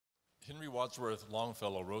Henry Wadsworth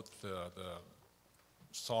Longfellow wrote the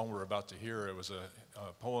song we're about to hear. It was a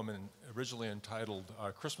poem originally entitled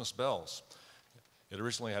Christmas Bells. It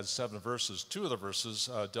originally had 7 verses. 2 of the verses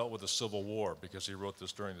dealt with the Civil War because he wrote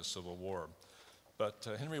this during the Civil War. But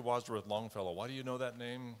Henry Wadsworth Longfellow, why do you know that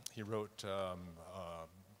name? He wrote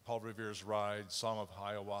Paul Revere's Ride, Song of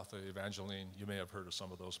Hiawatha, Evangeline. You may have heard of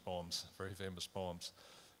some of those poems, very famous poems.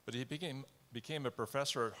 But he became a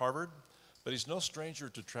professor at Harvard, but he's no stranger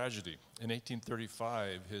to tragedy. In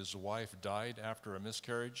 1835, his wife died after a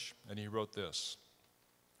miscarriage, and he wrote this: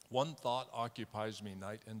 "One thought occupies me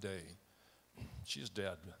night and day. She is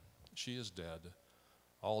dead, she is dead.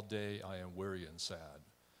 All day I am weary and sad."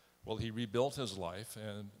 Well, he rebuilt his life,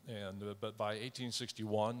 but by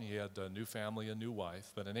 1861, he had a new family, a new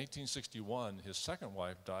wife. But in 1861, his second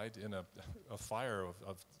wife died in a fire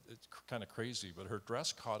it's kind of crazy, but her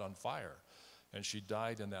dress caught on fire, and she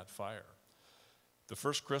died in that fire. The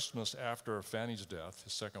first Christmas after Fanny's death,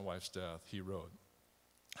 his second wife's death, he wrote,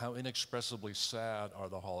 "How inexpressibly sad are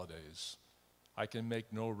the holidays. I can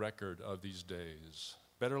make no record of these days.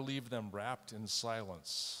 Better leave them wrapped in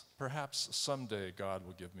silence. Perhaps someday God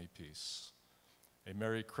will give me peace. A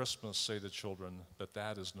Merry Christmas, say the children, but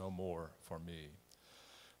that is no more for me."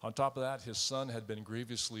 On top of that, his son had been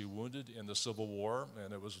grievously wounded in the Civil War,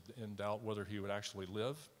 and it was in doubt whether he would actually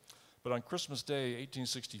live. But on Christmas Day,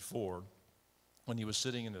 1864, when he was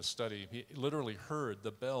sitting in his study, he literally heard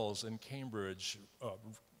the bells in Cambridge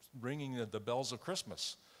ringing the bells of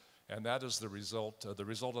Christmas. And that is the result. The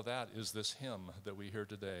result of that is this hymn that we hear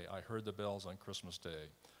today, "I Heard the Bells on Christmas Day."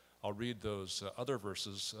 I'll read those other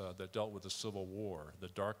verses that dealt with the Civil War, the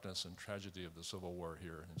darkness and tragedy of the Civil War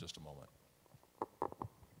here in just a moment.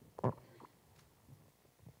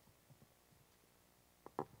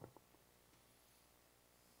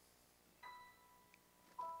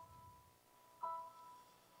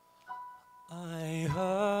 I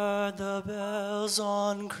heard the bells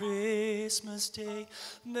on Christmas Day,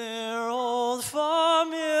 their old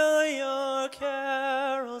familiar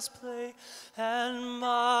carols play, and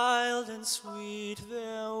mild and sweet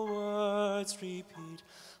their words repeat,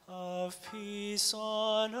 of peace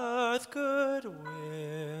on earth, goodwill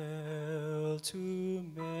to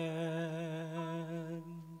men.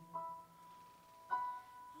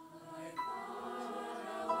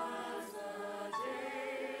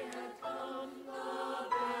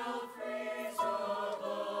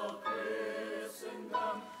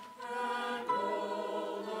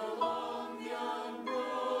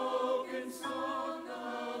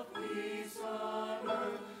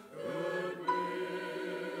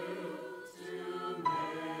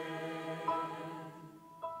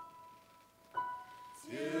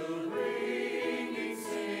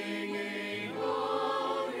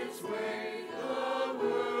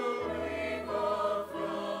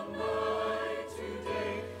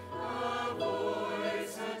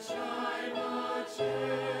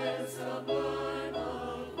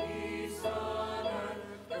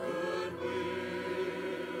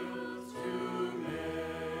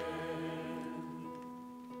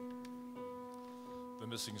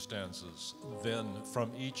 Missing stanzas. Then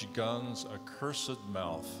from each gun's accursed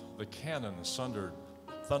mouth the cannon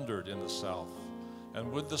thundered in the south,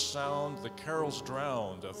 and with the sound the carols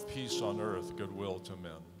drowned of peace on earth, goodwill to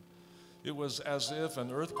men. It was as if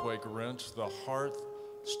an earthquake rent the hearth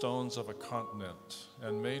stones of a continent,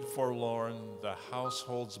 and made forlorn the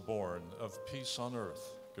households born of peace on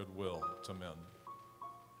earth, goodwill to men.